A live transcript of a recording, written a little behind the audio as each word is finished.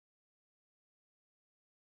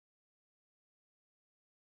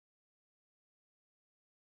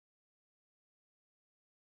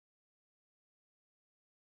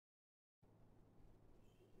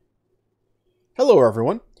Hello,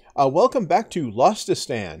 everyone. Welcome back to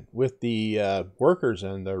Lostistan with the workers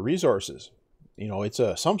and the resources. You know, it's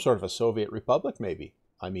some sort of a Soviet republic, maybe.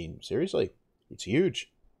 I mean, seriously, it's huge.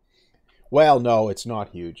 Well, no, it's not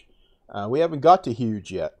huge. We haven't got to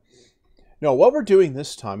huge yet. No, what we're doing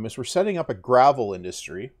this time is we're setting up a gravel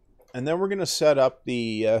industry, and then we're going to set up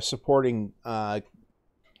the supporting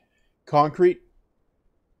concrete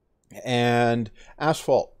and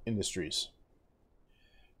asphalt industries.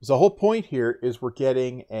 The whole point here is we're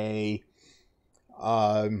getting a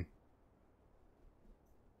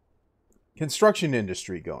construction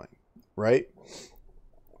industry going, right?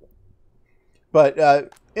 But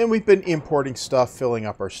and we've been importing stuff, filling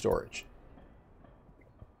up our storage.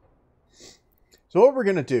 So what we're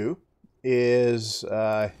going to do is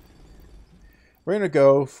we're going to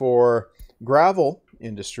go for gravel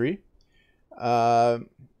industry. So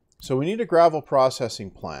we need a gravel processing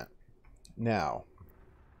plant. Now,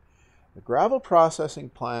 the gravel processing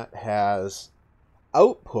plant has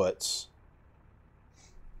outputs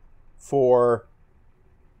for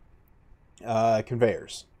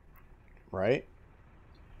conveyors, right?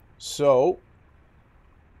 So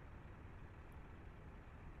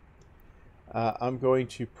I'm going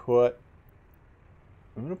to put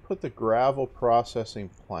the gravel processing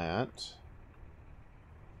plant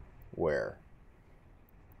where?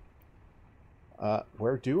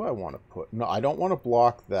 Where do I want to put? No, I don't want to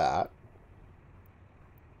block that.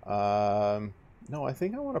 No, I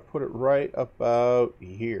think I want to put it right about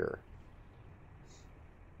here.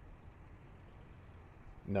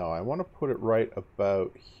 No, I want to put it right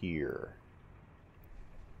about here.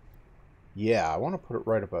 Yeah, I want to put it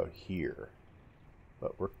right about here.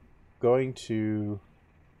 But we're going to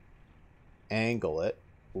angle it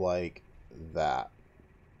like that.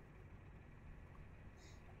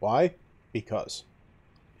 Why? Because.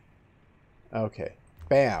 Okay.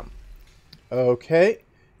 Bam. Okay.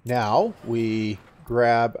 Now we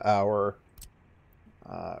grab our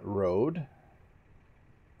road.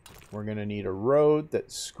 We're going to need a road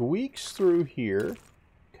that squeaks through here,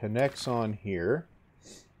 connects on here.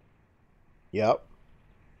 Yep.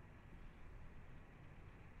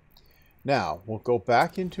 Now we'll go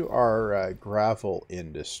back into our gravel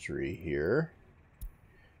industry here.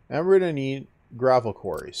 And we're going to need gravel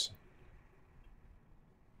quarries.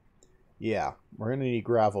 Yeah, we're going to need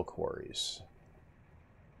gravel quarries.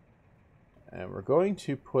 And we're going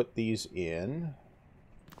to put these in.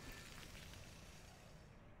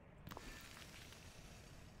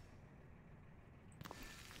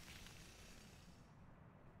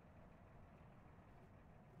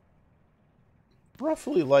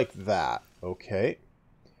 Roughly like that, okay.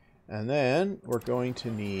 And then we're going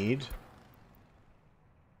to need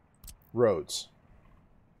roads.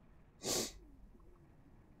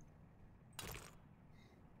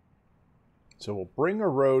 So we'll bring a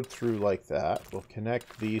road through like that. We'll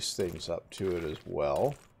connect these things up to it as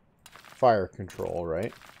well. Fire control,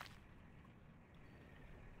 right?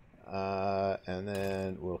 And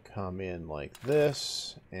then we'll come in like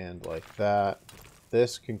this and like that.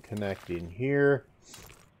 This can connect in here.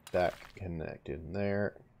 That can connect in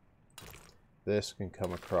there. This can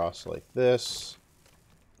come across like this.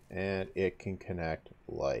 And it can connect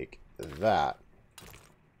like that.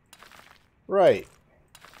 Right.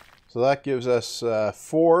 So that gives us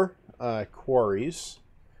 4 quarries.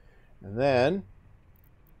 And then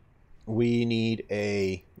we need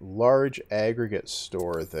a large aggregate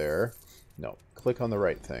store there. No, click on the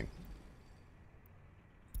right thing.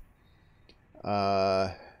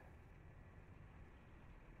 Yeah,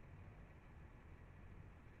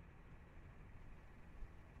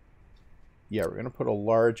 we're going to put a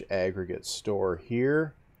large aggregate store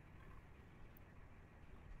here.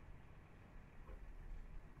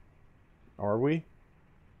 Are we?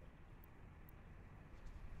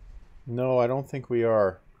 No, I don't think we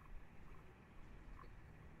are.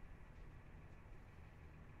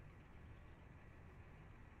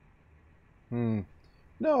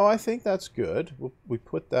 No, I think that's good. We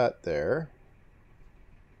put that there.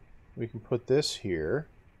 We can put this here.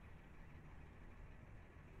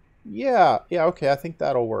 Yeah, okay, I think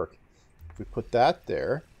that'll work. We put that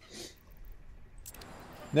there.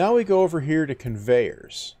 Now we go over here to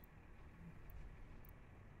conveyors.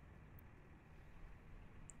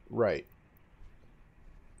 Right.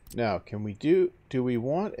 Now, can we do we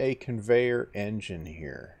want a conveyor engine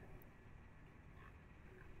here?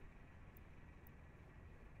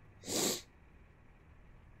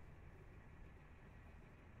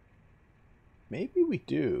 Maybe we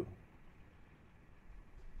do.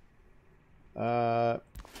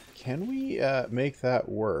 Can we make that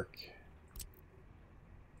work?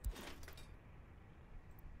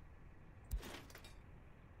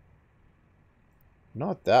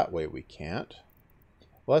 Not that way we can't.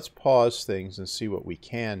 Let's pause things and see what we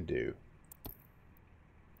can do.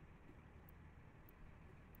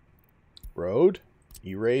 Road.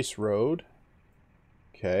 Erase road.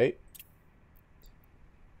 Okay.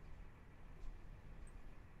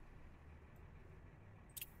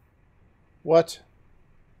 What?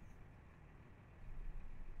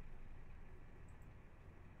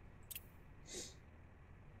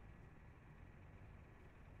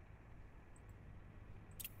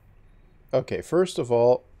 Okay, first of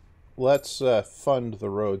all, let's fund the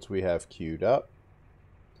roads we have queued up.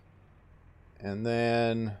 And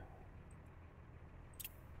then...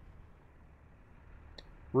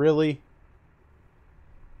 Really?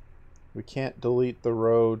 We can't delete the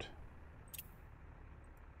road.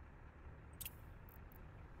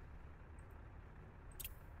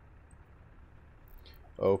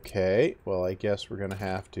 Okay, well, I guess we're going to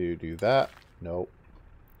have to do that. Nope.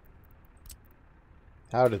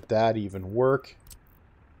 How did that even work?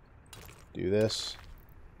 Do this.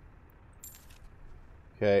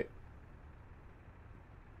 Okay.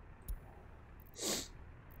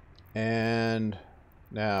 And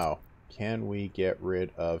now, can we get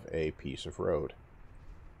rid of a piece of road?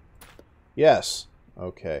 Yes.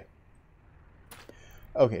 Okay.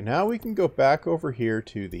 Okay, now we can go back over here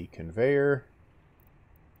to the conveyor.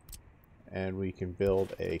 And we can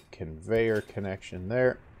build a conveyor connection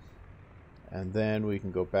there. And then we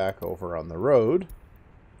can go back over on the road.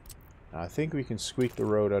 Now, I think we can squeak the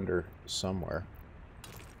road under somewhere.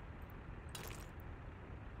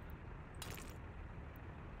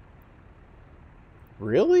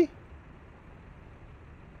 Really?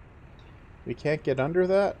 We can't get under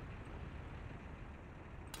that?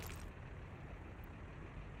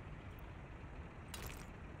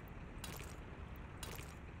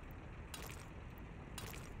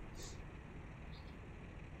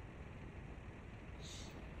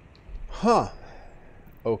 Huh.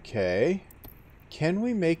 Okay. Can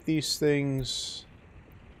we make these things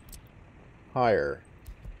higher?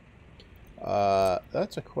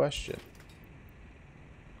 That's a question.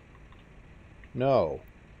 No.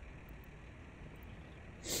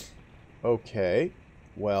 Okay.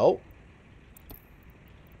 Well,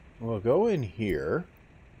 we'll go in here.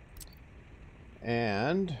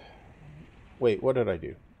 And... Wait, what did I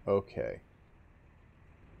do? Okay.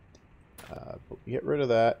 Get rid of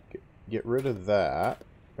that. Get rid of that.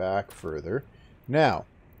 Back further. Now.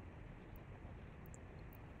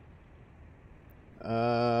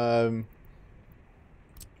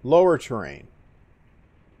 Lower terrain.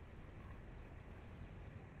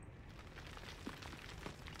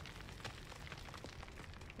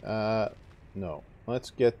 No. Let's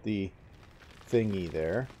get the thingy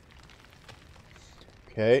there.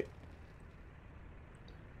 Okay.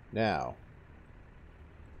 Now.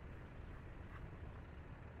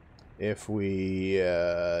 If we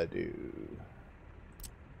do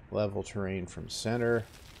level terrain from center.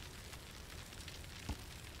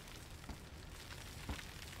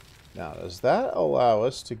 Now, does that allow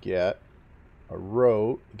us to get a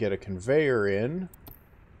road, get a conveyor in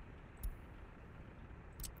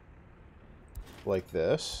like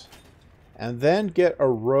this, and then get a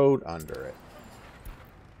road under it?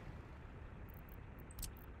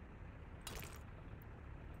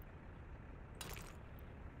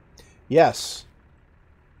 Yes.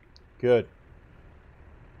 Good.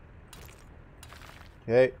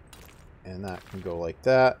 Okay. And that can go like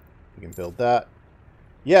that. We can build that.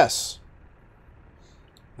 Yes.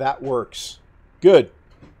 That works. Good.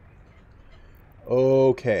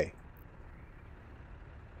 Okay.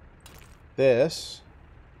 This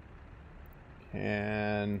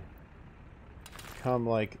can come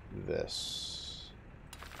like this.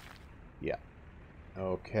 Yeah.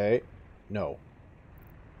 Okay. No.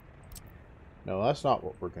 No, that's not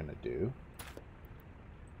what we're going to do.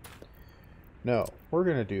 No, we're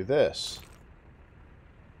going to do this.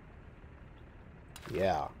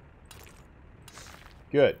 Yeah.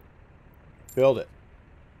 Good. Build it.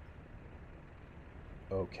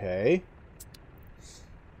 Okay.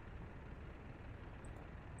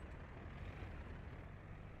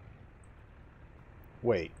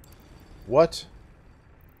 Wait. What?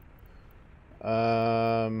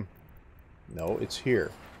 No, it's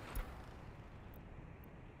here.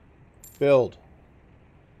 Build.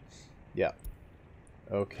 Yeah.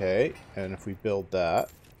 Okay, and if we build that,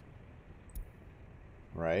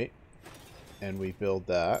 right, and we build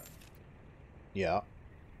that, yeah.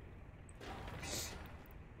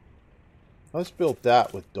 Let's build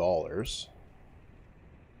that with dollars.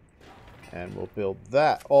 And we'll build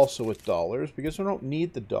that also with dollars, because we don't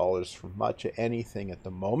need the dollars for much of anything at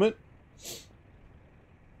the moment.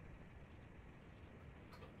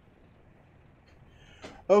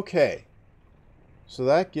 Okay. So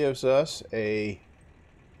that gives us a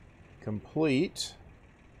complete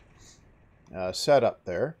setup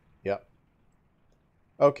there. Yep.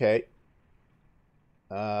 Okay.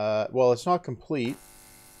 Well, it's not complete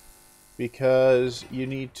because you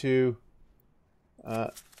need to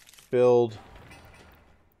build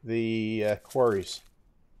the quarries.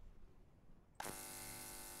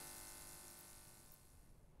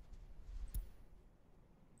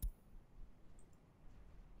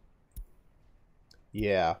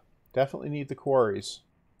 Yeah, definitely need the quarries.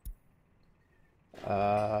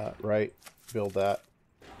 Right, build that.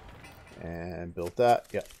 And build that,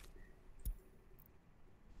 yep.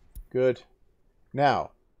 Good.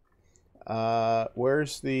 Now,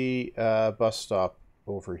 where's the bus stop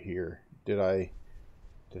over here? Do I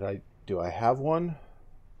have one?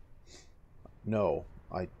 No,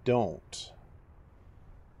 I don't.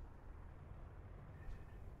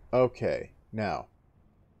 Okay, now,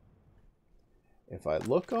 if I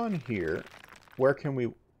look on here, where can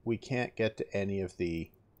we can't get to any of the,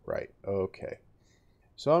 right, okay.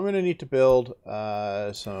 So I'm going to need to build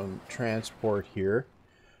some transport here,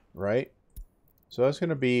 right? So that's going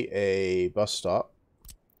to be a bus stop,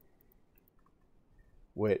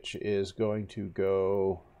 which is going to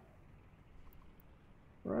go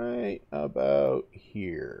right about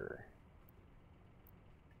here.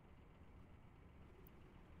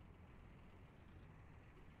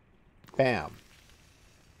 Bam.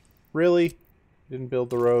 Really? Didn't build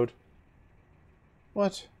the road?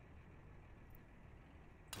 What?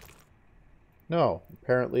 No,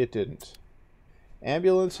 apparently it didn't.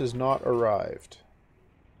 Ambulance has not arrived.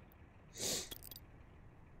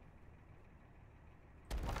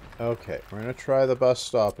 Okay, we're going to try the bus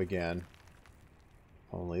stop again.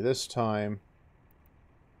 Only this time,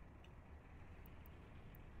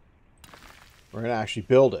 we're going to actually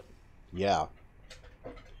build it. Yeah.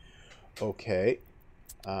 Okay.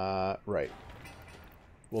 Right.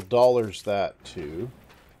 We'll dollars that too.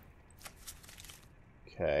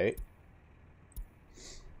 Okay.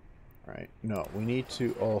 Right. No, we need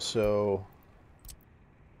to also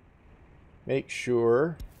make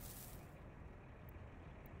sure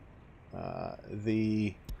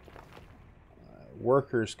the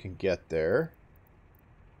workers can get there.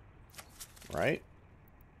 Right.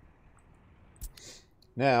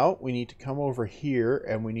 Now, we need to come over here,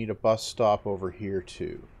 and we need a bus stop over here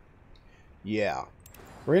too. Yeah.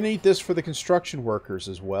 We're going to need this for the construction workers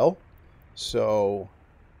as well. So,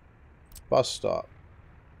 bus stop.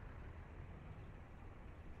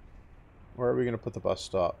 Where are we going to put the bus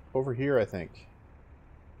stop? Over here, I think.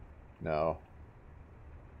 No.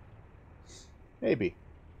 Maybe.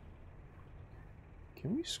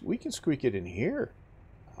 We can squeak it in here.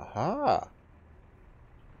 Aha.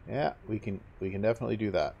 Yeah, we can definitely do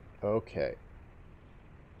that. Okay.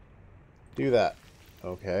 Do that.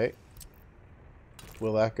 Okay.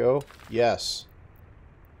 Will that go? Yes.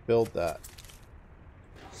 Build that.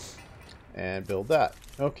 And build that.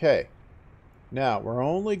 Okay. Now, we're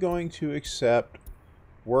only going to accept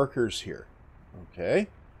workers here. Okay.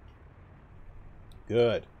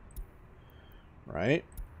 Good. Right.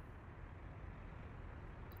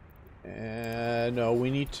 And no, we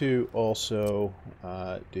need to also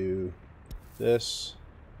do this,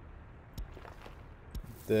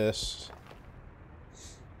 this,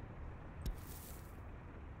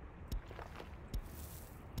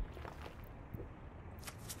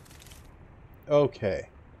 okay.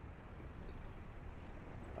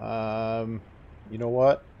 You know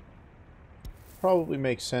what? Probably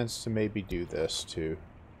makes sense to maybe do this too.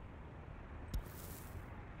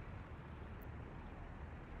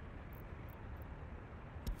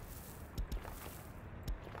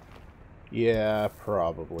 Yeah,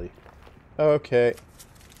 probably. Okay.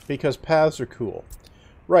 Because paths are cool.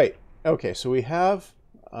 Right. Okay, so we have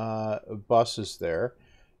buses there.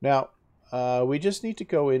 Now, we just need to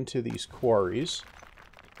go into these quarries.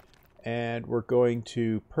 And we're going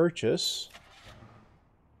to purchase...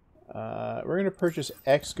 we're going to purchase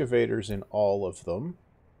excavators in all of them.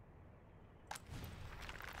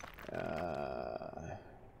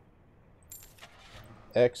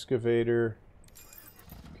 Excavator.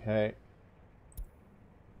 Okay.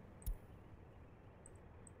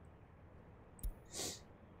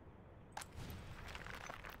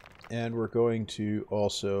 And we're going to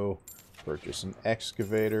also purchase an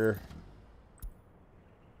excavator.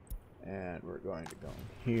 And we're going to go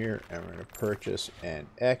in here and we're going to purchase an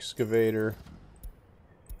excavator.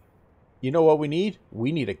 You know what we need?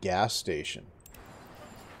 We need a gas station.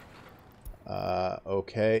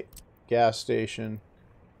 Okay. Gas station.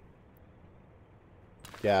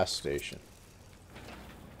 Gas station.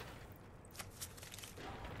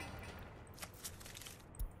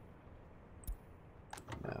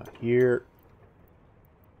 here.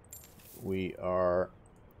 We are...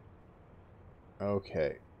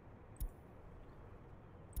 Okay.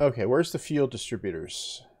 Okay, where's the fuel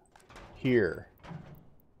distributors? Here.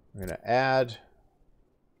 We're going to add...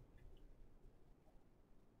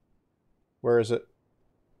 Where is it?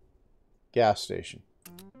 Gas station.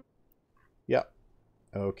 Yep.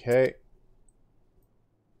 Okay.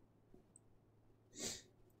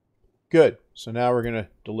 Good. So now we're going to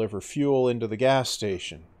deliver fuel into the gas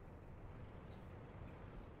station.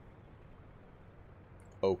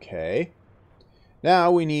 Okay.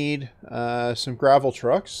 Now we need some gravel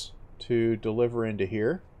trucks to deliver into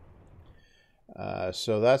here.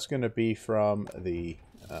 So that's going to be from the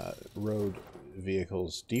road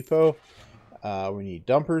vehicles depot. We need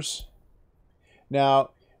dumpers.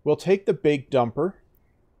 Now, we'll take the big dumper.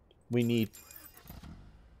 We need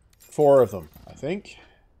 4 of them, I think.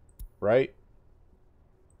 Right?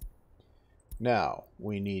 Now,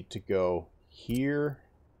 we need to go here.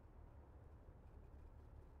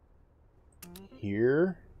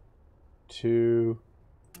 Here. To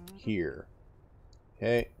here.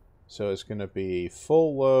 Okay. So it's going to be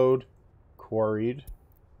full load, quarried.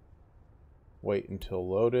 Wait until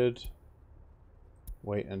loaded.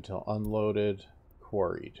 Wait until unloaded,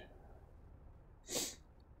 quarried.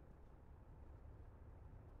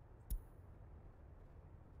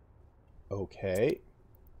 Okay.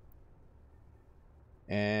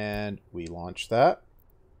 And we launch that.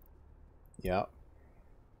 Yep.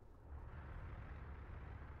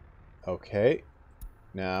 Okay.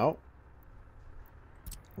 Now,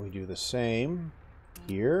 we do the same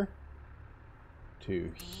here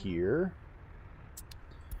to here.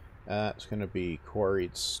 That's going to be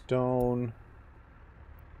quarried stone.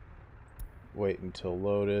 Wait until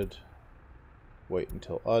loaded. Wait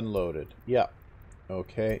until unloaded. Yeah.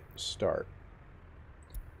 Okay. Start.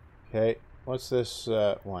 Okay. What's this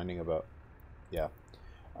whining about? Yeah.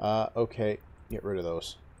 Okay. Get rid of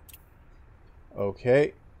those.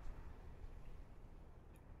 Okay.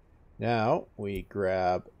 Now we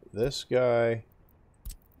grab this guy.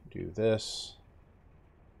 Do this.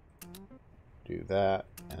 Do that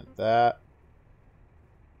and that.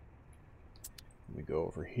 We go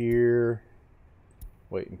over here.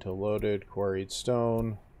 Wait until loaded. Quarried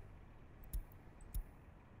stone.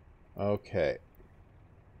 Okay.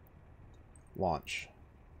 Launch.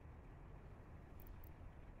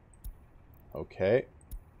 Okay.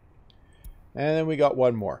 And then we got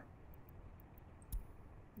one more.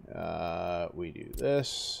 We do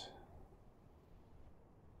this.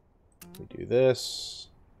 We do this.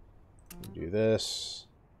 We do this.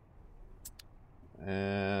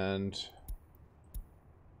 And...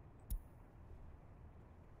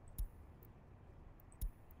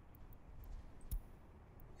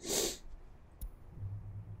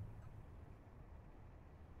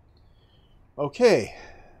 Okay,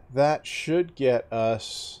 that should get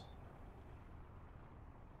us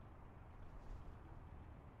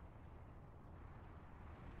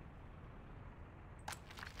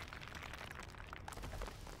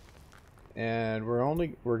and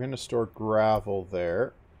we're going to store gravel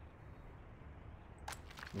there.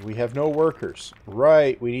 We have no workers.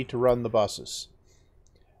 Right, we need to run the buses.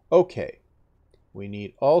 Okay. We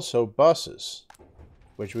need also buses,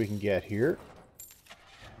 which we can get here.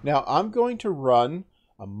 Now, I'm going to run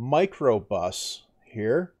a micro bus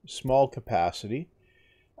here, small capacity.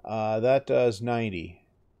 That does 90.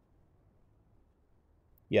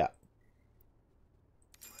 Yeah.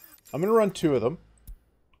 I'm going to run 2 of them.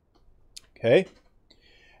 Okay.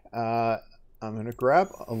 I'm going to grab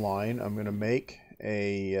a line. I'm going to make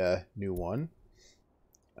a new one,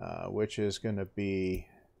 which is going to be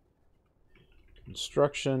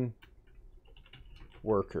construction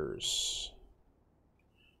workers.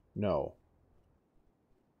 No.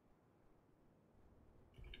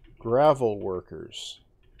 Gravel workers.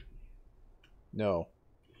 No.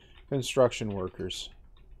 Construction workers.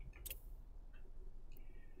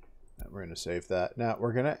 We're going to save that. Now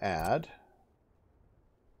we're going to add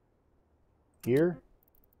here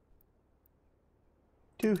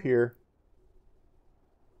to here.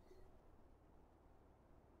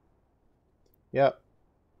 Yep.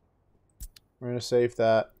 We're going to save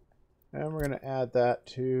that. And we're going to add that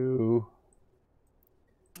to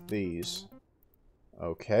these.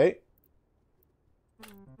 Okay.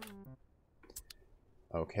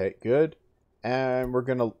 Okay, good. And we're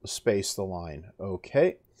going to space the line.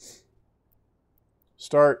 Okay.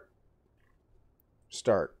 Start.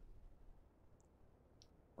 Start.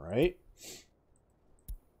 Right.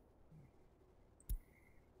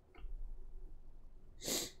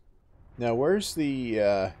 Now, where's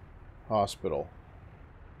the hospital?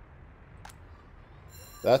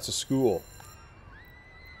 That's a school.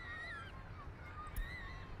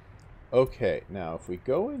 Okay, now if we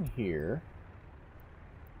go in here...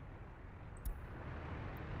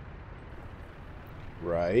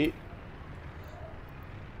 Right.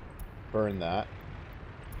 Burn that.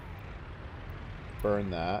 Burn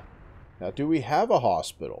that. Now, do we have a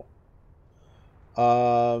hospital?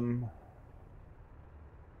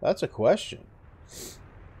 That's a question.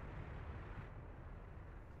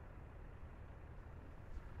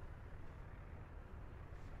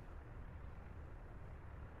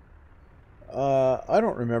 I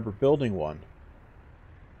don't remember building one.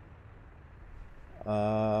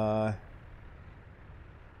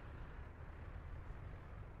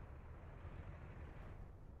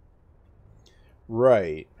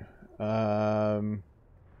 Right. Oh,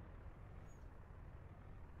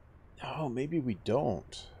 maybe we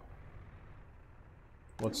don't.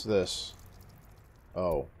 What's this?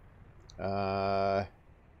 Oh. I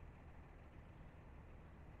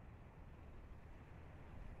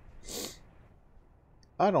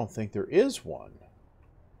don't think there is one.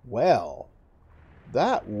 Well,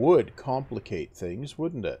 that would complicate things,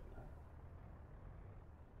 wouldn't it?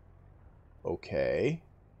 Okay.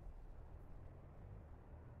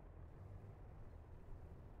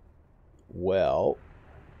 Well,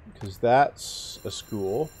 because that's a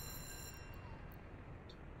school.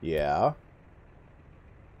 Yeah.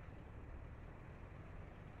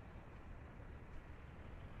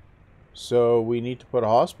 So we need to put a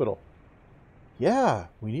hospital. Yeah,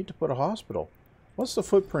 we need to put a hospital. What's the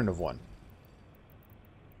footprint of one?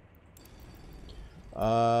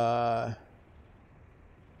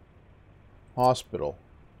 Hospital.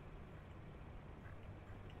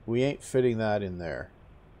 We ain't fitting that in there.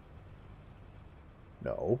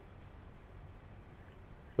 No.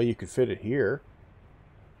 But you could fit it here.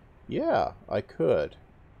 Yeah, I could.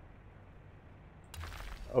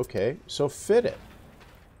 Okay, so fit it.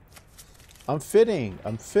 I'm fitting.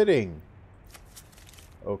 I'm fitting.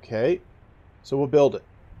 Okay, so we'll build it.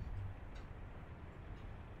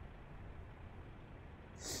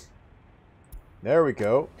 There we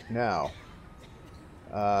go. Now,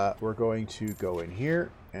 we're going to go in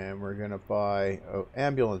here, and we're going to buy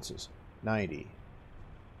ambulances. 90.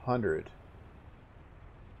 100.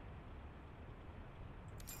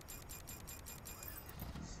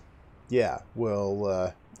 Yeah,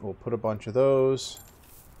 we'll put a bunch of those.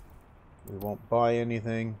 We won't buy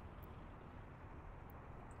anything.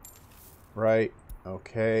 Right.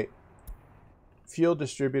 Okay. Fuel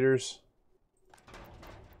distributors.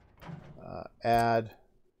 Add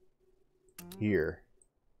here.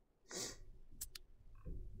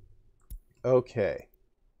 Okay.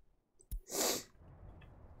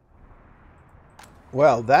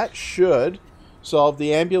 Well, that should solve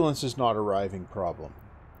the ambulances not arriving problem.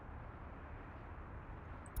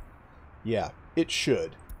 Yeah, it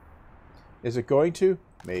should. Is it going to?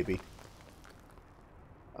 Maybe.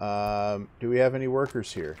 Do we have any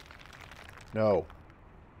workers here? No.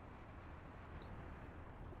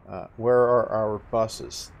 Where are our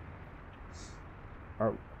buses?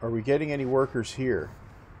 Are we getting any workers here?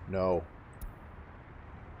 No.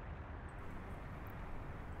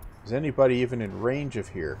 Is anybody even in range of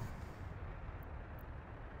here?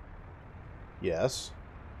 Yes.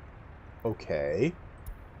 Okay.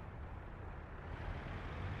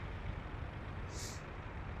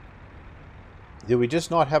 Did we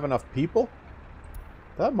just not have enough people?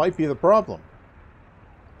 That might be the problem.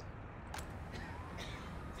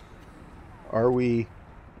 Are we...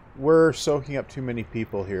 We're soaking up too many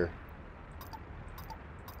people here.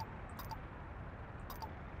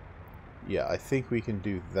 Yeah, I think we can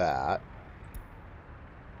do that.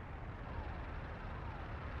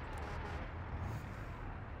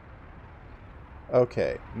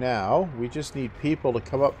 Okay, now we just need people to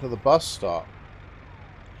come up to the bus stop.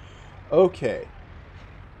 Okay.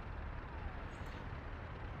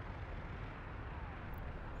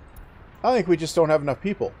 I think we just don't have enough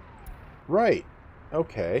people. Right.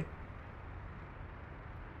 Okay.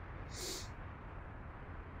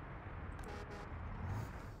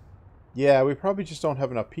 Yeah, we probably just don't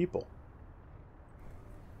have enough people.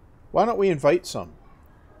 Why don't we invite some?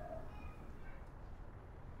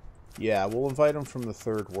 Yeah, we'll invite them from the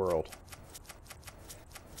third world.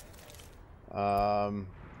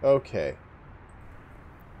 Okay.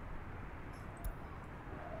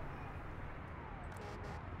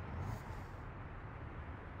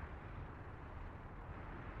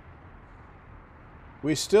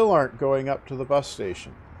 We still aren't going up to the bus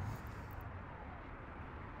station.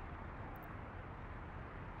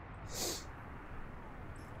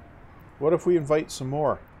 What if we invite some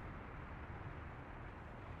more?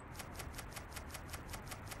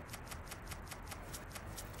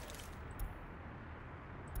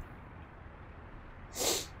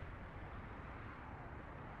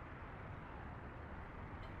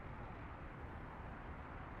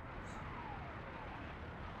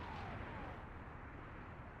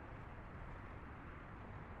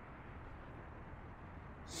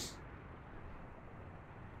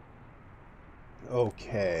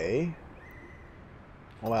 Okay.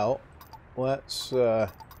 Well, let's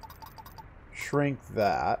shrink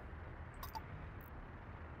that.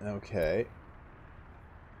 Okay.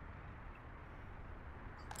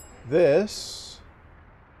 This,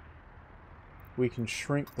 we can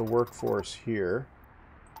shrink the workforce here.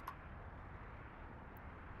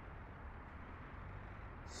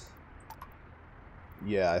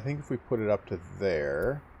 Yeah, I think if we put it up to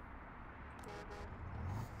there.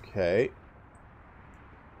 Okay.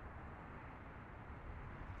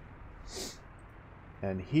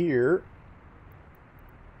 And here.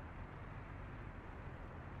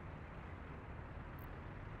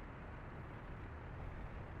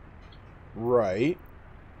 Right.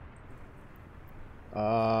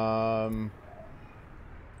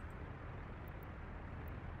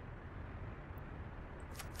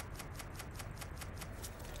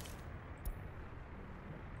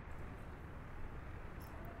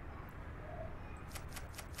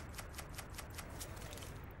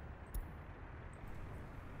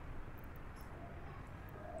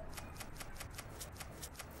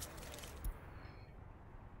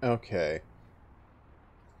 Okay.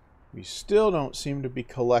 We still don't seem to be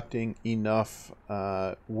collecting enough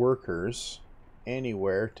workers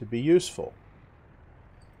anywhere to be useful.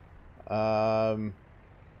 Right.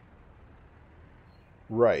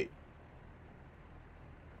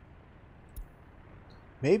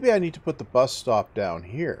 Maybe I need to put the bus stop down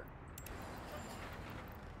here.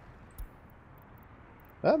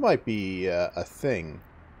 That might be a thing.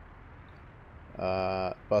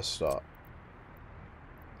 Bus stop.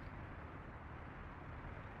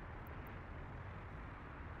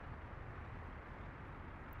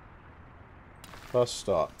 Bus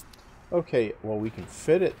stop. Okay, well, we can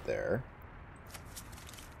fit it there.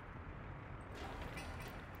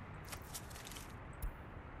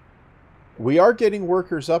 We are getting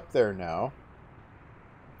workers up there now.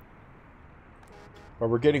 But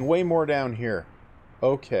we're getting way more down here.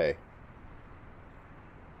 Okay.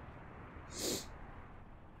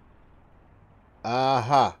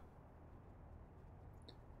 Aha.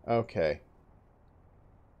 Okay.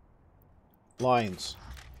 Lines.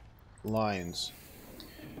 Lines.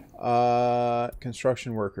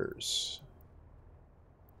 Construction workers.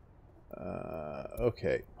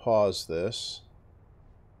 Okay, pause this.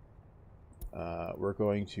 We're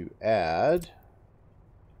going to add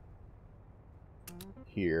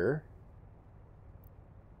here.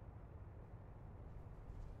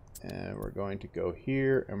 And we're going to go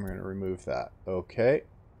here, and we're going to remove that. Okay.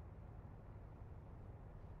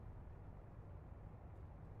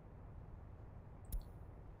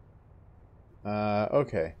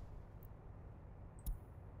 Okay.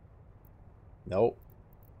 Nope.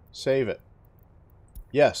 Save it.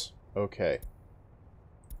 Yes. Okay.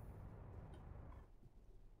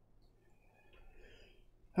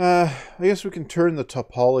 I guess we can turn the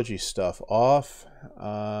topology stuff off.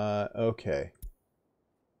 Okay.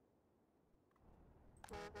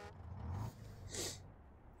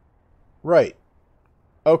 Right.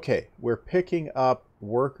 Okay. We're picking up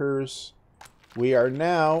workers. We are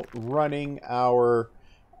now running our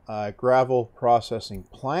gravel processing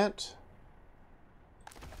plant.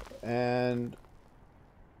 And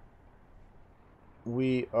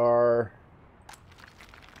we are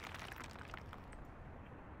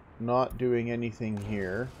not doing anything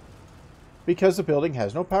here because the building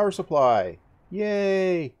has no power supply.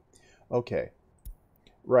 Yay! Okay.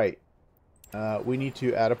 Right. We need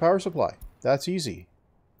to add a power supply. That's easy.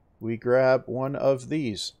 We grab one of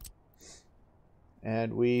these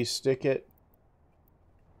and we stick it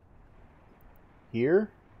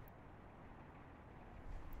here.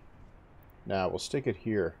 Nah, we'll stick it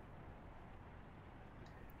here.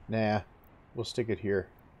 Nah, we'll stick it here.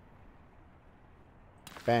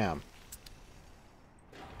 Bam.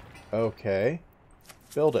 Okay.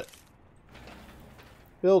 Build it.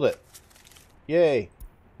 Build it. Yay.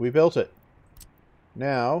 We built it.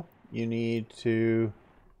 Now, you need to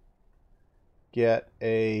get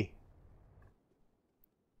a...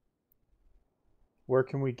 Where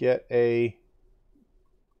can we get a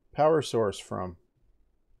power source from?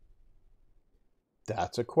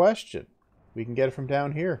 That's a question. We can get it from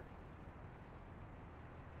down here.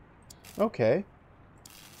 Okay.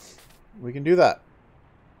 We can do that.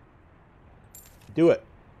 Do it.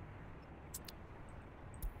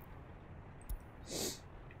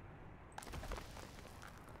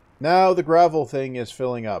 Now the gravel thing is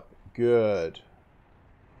filling up. Good.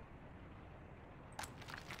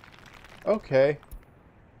 Okay.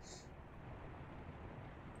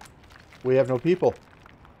 We have no people.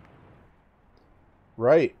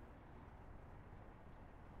 Right.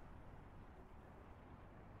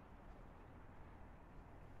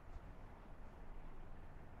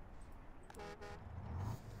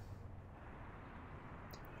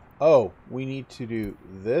 Oh, we need to do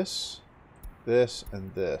this, this,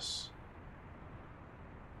 and this.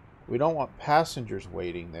 We don't want passengers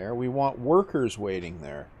waiting there. We want workers waiting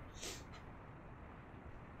there.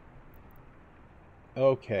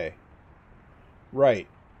 Okay. Right.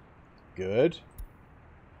 Good.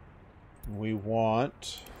 We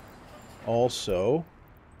want also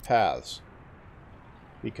paths,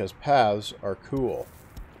 because paths are cool.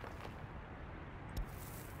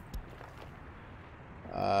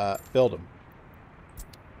 Build them.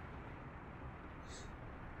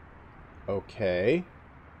 Okay.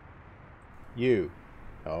 You.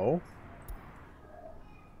 No.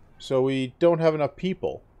 So we don't have enough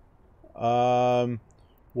people.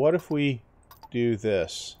 What if we do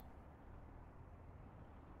this?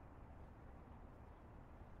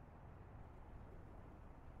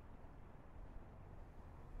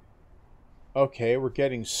 Okay, we're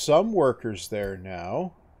getting some workers there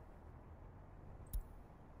now.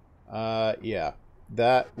 Yeah,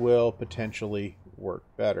 that will potentially work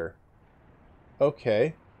better.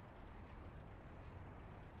 Okay.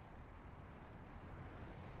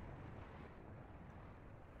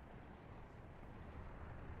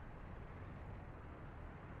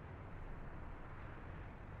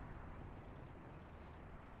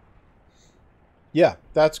 Yeah,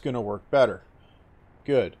 that's going to work better.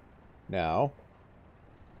 Good. Now,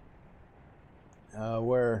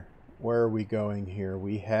 where are we going here?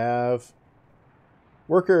 We have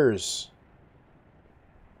workers.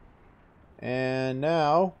 And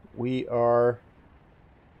now we are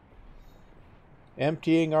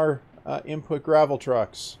emptying our input gravel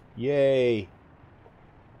trucks. Yay.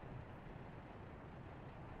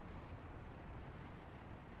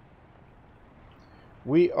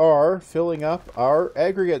 We are filling up our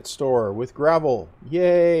aggregate store with gravel.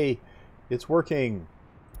 Yay! It's working.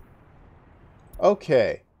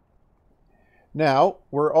 Okay. Now,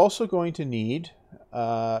 we're also going to need,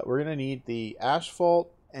 the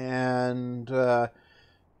asphalt and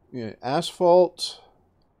asphalt,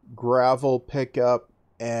 gravel pickup,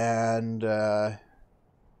 and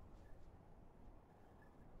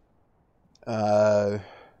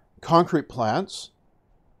concrete plants.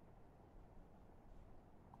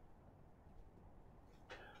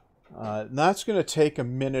 And that's going to take a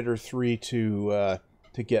minute or three to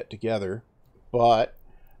get together, but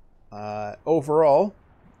overall,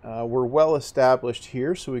 we're well established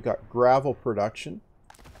here. So we got gravel production,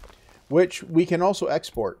 which we can also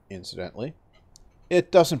export, incidentally.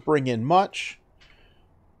 It doesn't bring in much,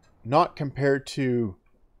 not compared to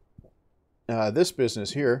this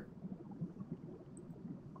business here.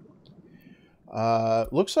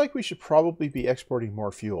 Looks like we should probably be exporting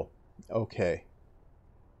more fuel. Okay.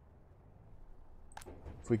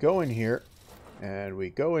 If we go in here, and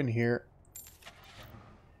we go in here,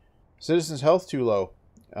 citizens' health too low.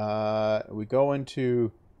 We go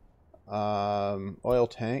into oil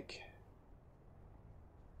tank.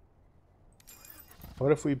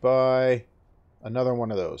 What if we buy another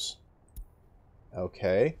one of those?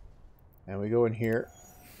 Okay. And we go in here.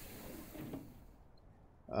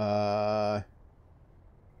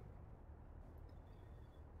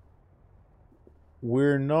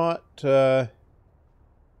 We're not...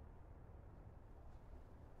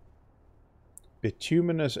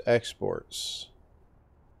 bituminous exports.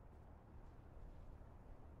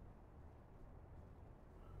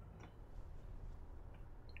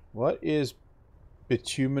 What is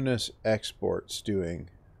bituminous exports doing?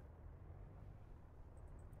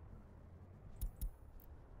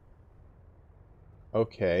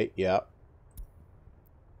 Okay, yeah.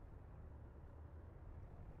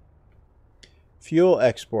 Fuel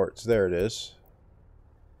exports, there it is.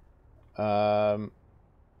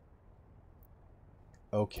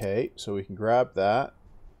 Okay, so we can grab that,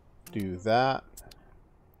 do that,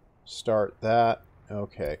 start that.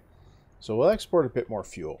 Okay, so we'll export a bit more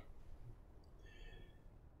fuel.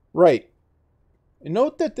 Right. And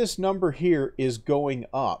note that this number here is going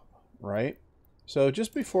up, right? So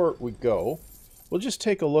just before we go, we'll just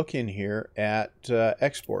take a look in here at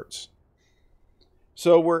exports.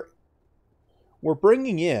 So we're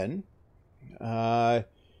bringing in,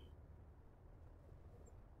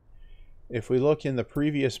 if we look in the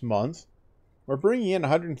previous month, we're bringing in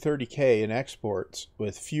 130K in exports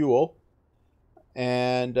with fuel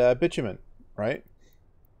and bitumen, right?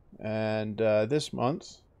 And this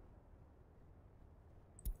month,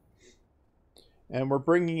 and we're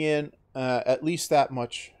bringing in at least that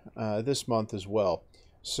much this month as well.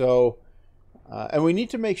 So, and we need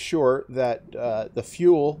to make sure that the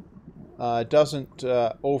fuel doesn't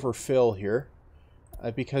overfill here.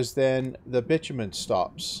 Because then the bitumen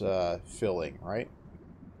stops filling, right?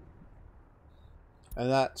 And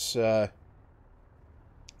that's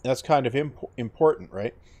kind of important,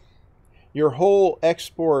 right? Your whole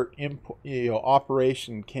export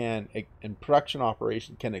operation and production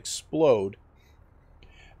operation can explode,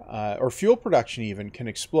 or fuel production even can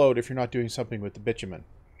explode if you're not doing something with the bitumen.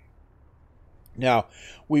 Now,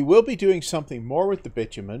 we will be doing something more with the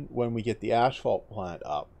bitumen when we get the asphalt plant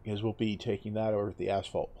up, because we'll be taking that over to the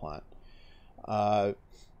asphalt plant. Now,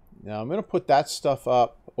 I'm going to put that stuff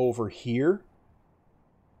up over here,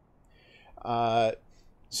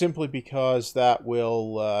 simply because that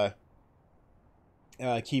will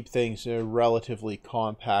keep things relatively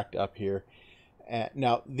compact up here.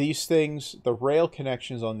 Now, these things, the rail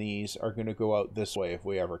connections on these are going to go out this way if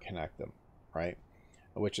we ever connect them, right?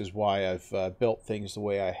 Which is why I've built things the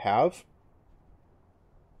way I have.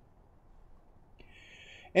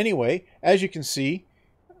 Anyway, as you can see,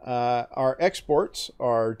 our exports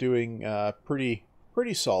are doing pretty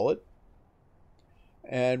solid,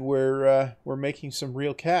 and we're making some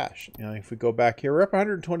real cash. You know, if we go back here, we're up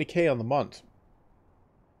 120K on the month.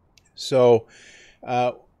 So,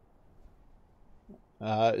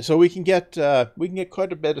 so we can get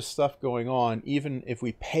quite a bit of stuff going on, even if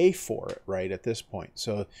we pay for it right at this point.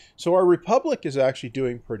 So our Republic is actually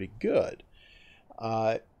doing pretty good,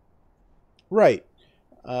 right?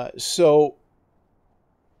 So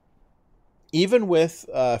even with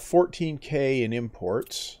 14K in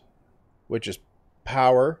imports, which is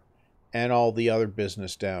power and all the other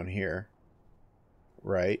business down here,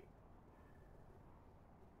 right?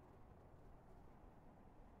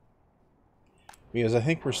 Because I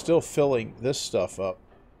think we're still filling this stuff up.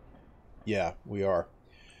 Yeah, we are.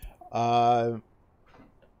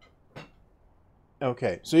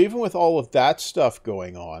 Okay, so even with all of that stuff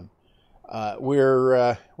going on,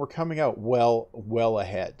 we're coming out well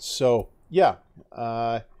ahead. So yeah,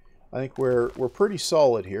 I think we're pretty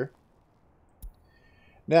solid here.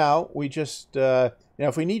 Now we just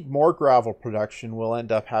if we need more gravel production, we'll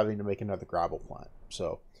end up having to make another gravel plant.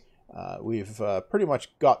 So we've pretty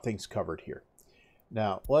much got things covered here.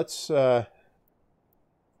 Now let's go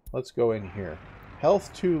in here.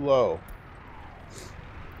 Health too low.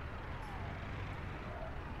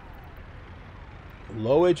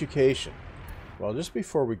 Low education. Well, just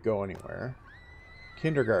before we go anywhere,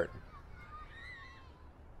 kindergarten.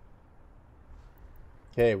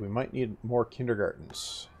 Okay, we might need more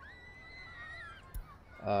kindergartens.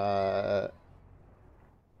 That's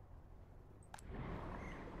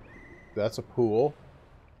a pool.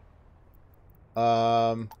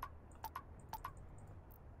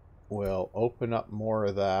 We'll open up more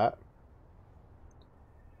of that.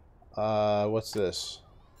 What's this?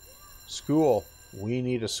 School. We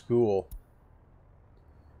need a school.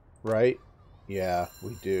 Right? Yeah,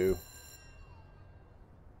 we do.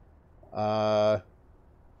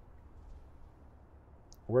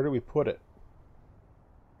 Where do we put it?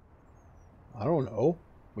 I don't know.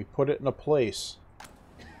 We put it in a place.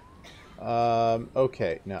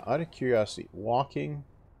 Okay, now out of curiosity, walking.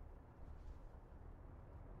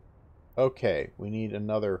 Okay, we need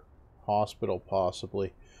another hospital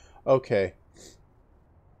possibly. Okay.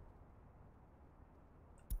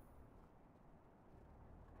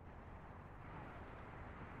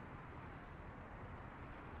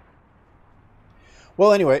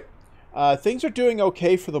 Well, anyway, things are doing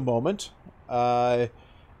okay for the moment. I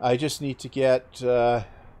just need to get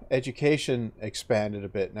education expanded a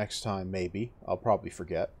bit next time, maybe. I'll probably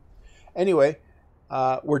forget. Anyway,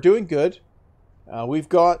 we're doing good. We've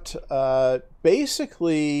got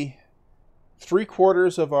basically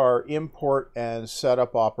 3/4 of our import and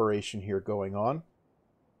setup operation here going on,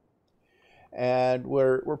 and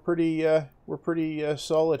we're pretty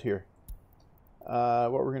solid here.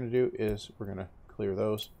 What we're going to do is we're going to clear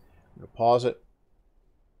those. I'm going to pause it.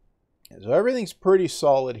 So everything's pretty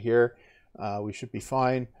solid here. We should be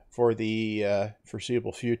fine for the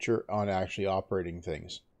foreseeable future on actually operating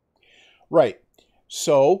things. Right.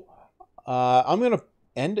 So I'm going to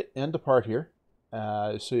end the part here.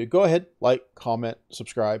 So you go ahead, like, comment,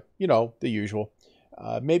 subscribe. You know, the usual.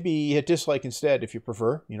 Maybe hit dislike instead if you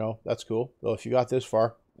prefer. You know, that's cool. Though if you got this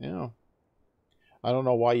far, you know, I don't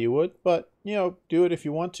know why you would, but you know, do it if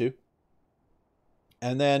you want to.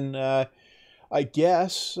 And then I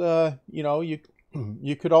guess you know,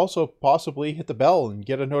 you could also possibly hit the bell and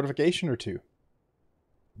get a notification or two.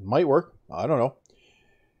 Might work. I don't know.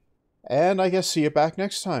 And I guess see you back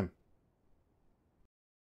next time.